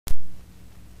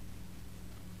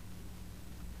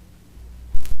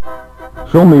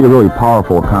Show me a really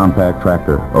powerful compact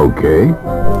tractor. Okay.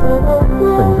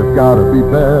 Things have gotta be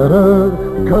better,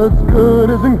 'cause good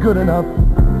isn't good enough.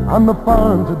 On the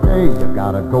farm today, you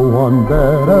gotta go on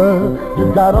better.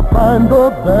 You gotta find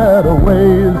the better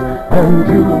ways, and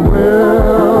you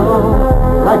will,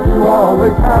 like you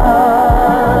always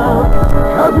have.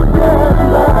 'Cause we're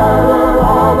getting better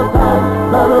all the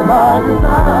time, better by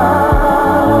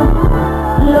design.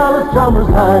 The Allis Chalmers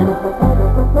line.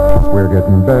 We're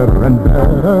getting better and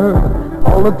better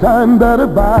all the time, better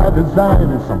by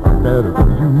design. Something better for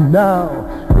you now.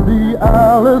 The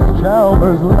Allis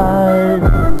Chalmers line.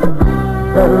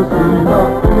 Better see the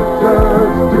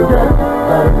features to get,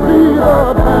 better see the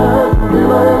best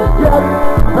dealers get,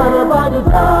 better by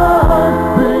design.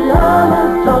 The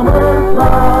Allis Chalmers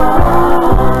line.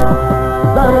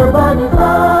 Better by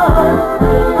design.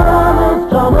 The Allis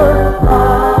Chalmers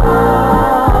line.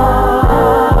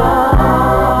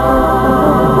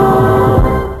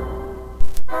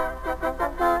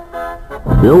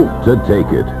 Built to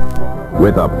take it,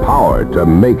 with a power to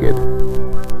make it.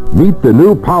 Meet the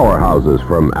new powerhouses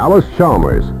from Allis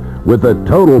Chalmers with the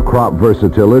total crop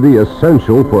versatility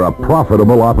essential for a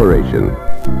profitable operation.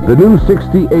 The new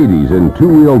 6080s in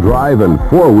two-wheel drive and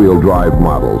four-wheel drive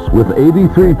models with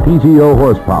 83 PTO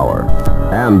horsepower.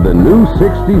 And the new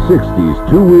 6060s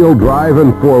two-wheel drive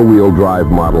and four-wheel drive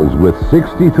models with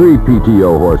 63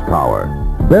 PTO horsepower.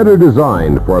 Better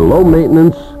designed for low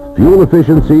maintenance, fuel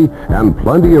efficiency, and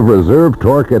plenty of reserve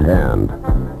torque at hand.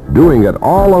 Doing it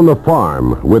all on the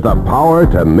farm with a power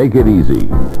to make it easy.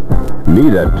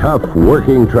 Need a tough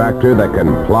working tractor that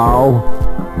can plow,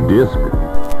 disc,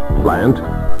 plant,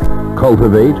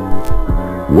 cultivate,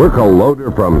 work a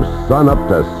loader from sun up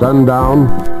to sundown,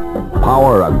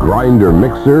 power a grinder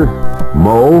mixer,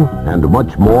 mow, and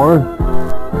much more?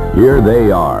 Here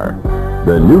they are,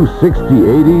 the new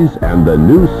 6080s and the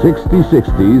new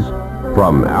 6060s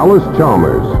from Allis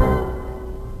Chalmers.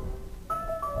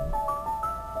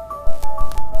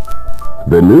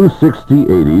 The new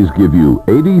 6080s give you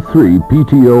 83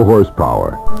 PTO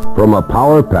horsepower from a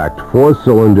power-packed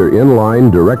four-cylinder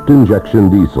inline direct injection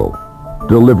diesel,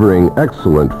 delivering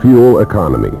excellent fuel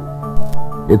economy.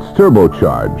 It's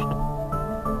turbocharged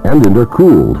and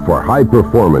intercooled for high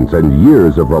performance and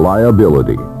years of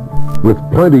reliability, with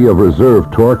plenty of reserve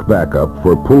torque backup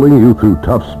for pulling you through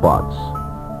tough spots.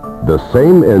 The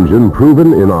same engine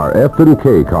proven in our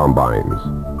F&K combines.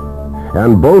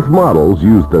 And both models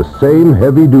use the same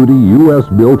heavy-duty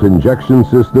U.S.-built injection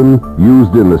system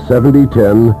used in the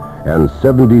 7010 and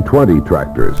 7020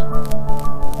 tractors.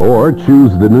 Or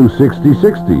choose the new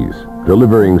 6060s,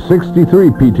 delivering 63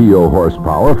 PTO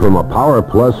horsepower from a Power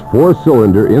Plus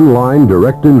four-cylinder inline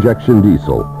direct injection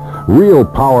diesel. Real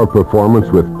power performance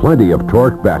with plenty of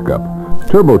torque backup,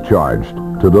 turbocharged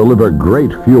to deliver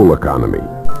great fuel economy.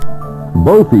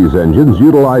 Both these engines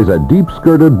utilize a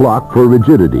deep-skirted block for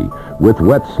rigidity with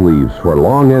wet sleeves for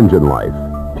long engine life,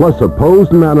 plus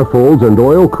opposed manifolds and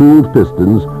oil-cooled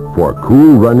pistons for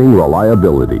cool running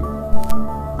reliability.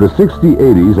 The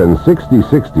 6080s and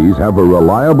 6060s have a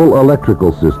reliable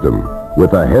electrical system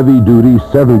with a heavy-duty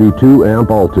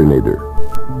 72-amp alternator.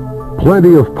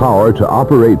 Plenty of power to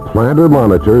operate planter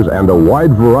monitors and a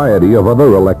wide variety of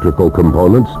other electrical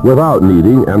components without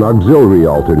needing an auxiliary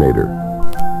alternator.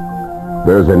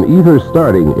 There's an ether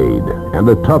starting aid and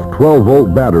a tough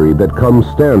 12-volt battery that comes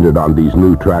standard on these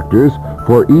new tractors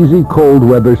for easy cold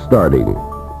weather starting.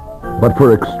 But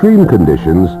for extreme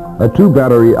conditions, a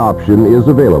two-battery option is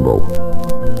available.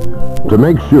 To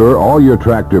make sure all your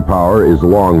tractor power is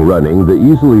long-running, the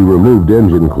easily removed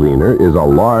engine cleaner is a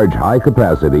large,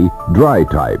 high-capacity, dry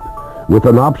type with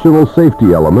an optional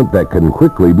safety element that can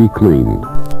quickly be cleaned.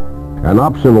 An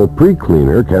optional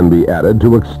pre-cleaner can be added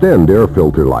to extend air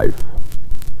filter life.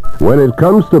 When it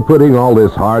comes to putting all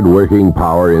this hard-working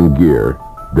power in gear,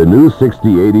 the new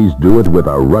 6080s do it with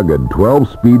a rugged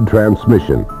 12-speed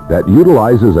transmission that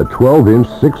utilizes a 12-inch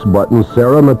 6-button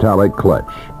Cerametallic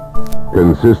clutch,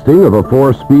 consisting of a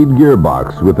 4-speed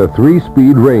gearbox with a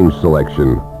 3-speed range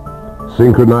selection,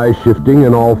 synchronized shifting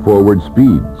in all forward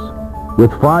speeds,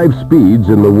 with 5 speeds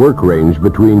in the work range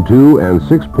between 2 and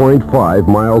 6.5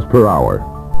 miles per hour.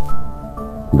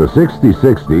 The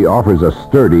 6060 offers a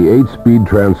sturdy 8-speed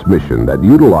transmission that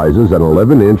utilizes an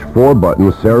 11-inch 4-button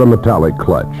Cerametallic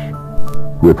clutch,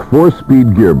 with 4-speed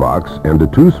gearbox and a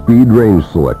 2-speed range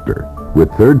selector, with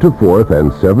 3rd to 4th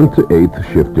and 7th to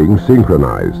 8th shifting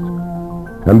synchronized.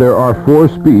 And there are 4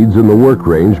 speeds in the work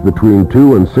range between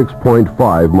 2 and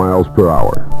 6.5 miles per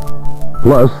hour.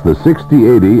 Plus, the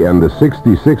 6080 and the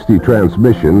 6060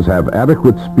 transmissions have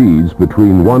adequate speeds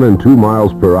between 1 and 2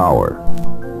 miles per hour.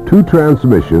 2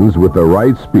 transmissions with the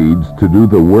right speeds to do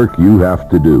the work you have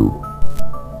to do.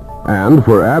 And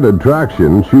for added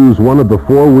traction, choose one of the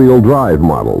 4-wheel drive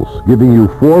models, giving you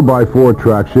 4x4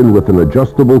 traction with an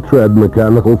adjustable tread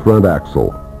mechanical front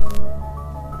axle.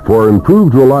 For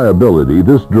improved reliability,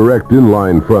 this direct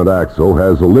inline front axle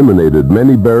has eliminated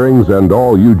many bearings and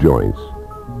all U-joints.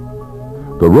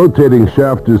 The rotating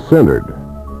shaft is centered.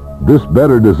 This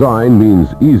better design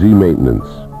means easy maintenance.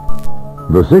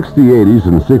 The 6080s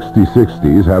and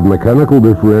 6060s have mechanical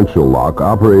differential lock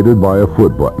operated by a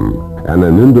foot button and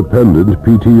an independent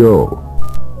PTO.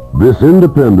 This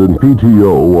independent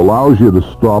PTO allows you to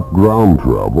stop ground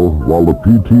travel while the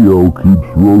PTO keeps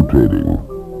rotating.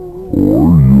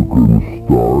 Or you can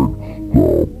stop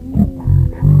the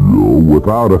PTO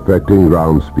without affecting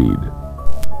ground speed.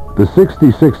 The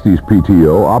 6060's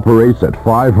PTO operates at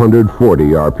 540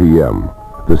 RPM.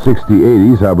 The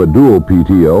 6080s have a dual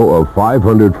PTO of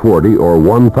 540 or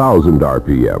 1000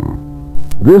 RPM.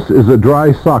 This is a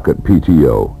dry socket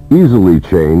PTO, easily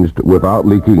changed without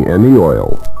leaking any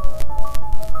oil.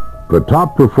 The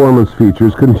top performance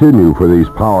features continue for these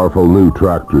powerful new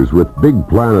tractors with big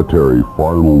planetary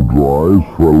final drives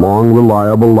for long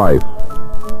reliable life.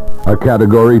 A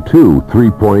Category 2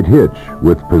 3-point hitch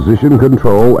with position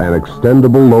control and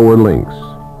extendable lower links.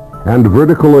 And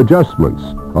vertical adjustments,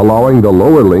 allowing the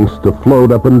lower links to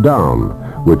float up and down,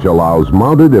 which allows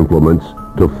mounted implements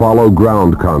to follow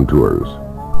ground contours.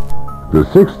 The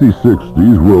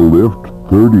 6060s will lift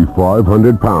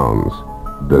 3,500 pounds.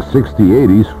 The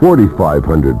 6080s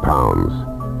 4,500 pounds.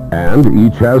 And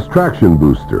each has traction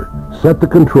booster. Set the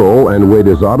control and weight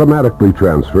is automatically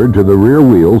transferred to the rear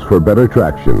wheels for better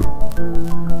traction.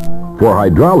 For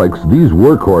hydraulics, these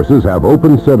workhorses have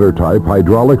open center type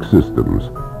hydraulic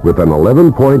systems with an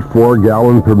 11.4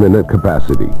 gallon per minute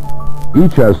capacity.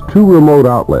 Each has 2 remote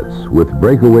outlets with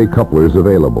breakaway couplers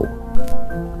available.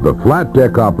 The flat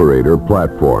deck operator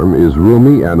platform is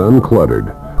roomy and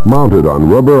uncluttered, mounted on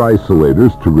rubber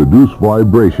isolators to reduce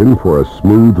vibration for a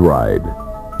smooth ride.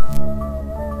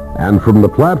 And from the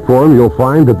platform, you'll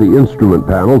find that the instrument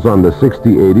panels on the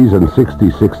 6080s and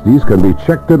 6060s can be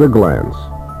checked at a glance.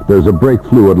 There's a brake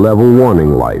fluid level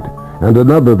warning light, and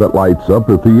another that lights up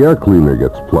if the air cleaner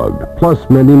gets plugged, plus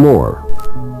many more.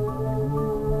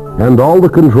 And all the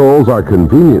controls are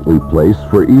conveniently placed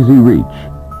for easy reach.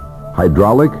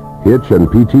 Hydraulic, hitch, and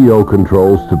PTO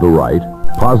controls to the right,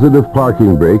 positive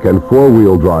parking brake and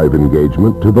 4-wheel drive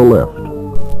engagement to the left.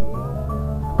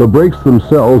 The brakes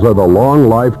themselves are the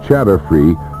long-life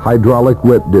chatter-free hydraulic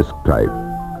wet disc type.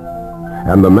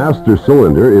 And the master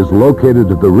cylinder is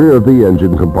located at the rear of the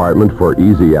engine compartment for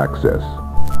easy access.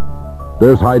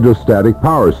 There's hydrostatic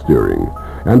power steering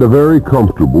and a very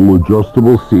comfortable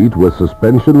adjustable seat with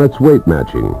suspension that's weight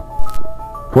matching.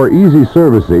 For easy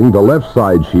servicing, the left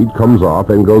side sheet comes off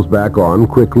and goes back on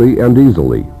quickly and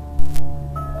easily.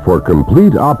 For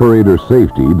complete operator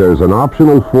safety, there's an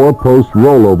optional 4-post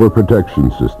rollover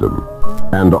protection system.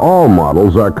 And all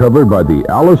models are covered by the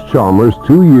Allis Chalmers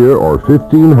 2-year or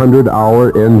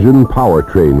 1,500-hour engine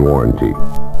powertrain warranty.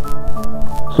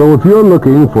 So if you're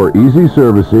looking for easy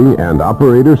servicing and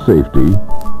operator safety,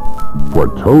 for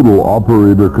total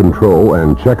operator control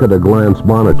and check-at-a-glance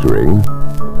monitoring,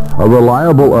 a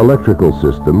reliable electrical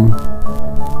system,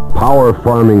 power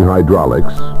farming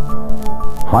hydraulics,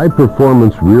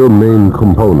 high-performance rear main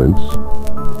components,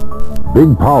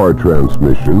 big power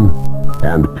transmission,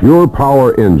 and pure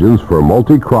power engines for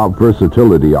multi-crop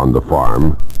versatility on the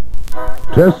farm,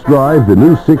 test drive the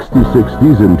new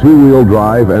 6060s in 2-wheel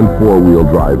drive and 4-wheel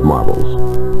drive models,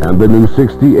 and the new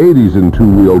 6080s in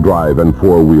 2-wheel drive and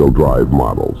 4-wheel drive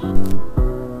models.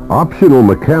 Optional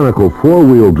mechanical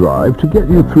 4-wheel drive to get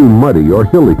you through muddy or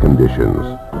hilly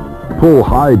conditions. Pull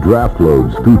high draft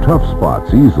loads through tough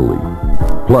spots easily.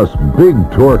 Plus big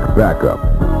torque backup.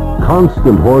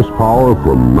 Constant horsepower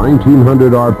from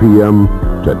 1900 RPM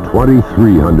to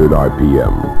 2300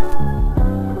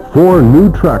 RPM. 4 new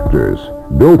tractors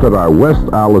built at our West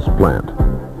Allis plant.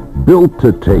 Built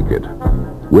to take it.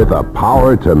 With a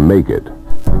power to make it.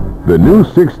 The new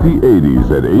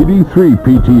 6080s at 83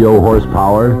 PTO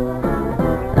horsepower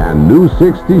and new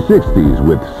 6060s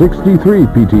with 63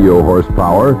 PTO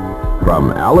horsepower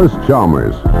from Allis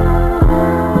Chalmers.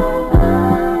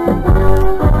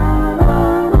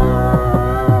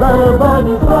 Better buy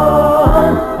new stuff.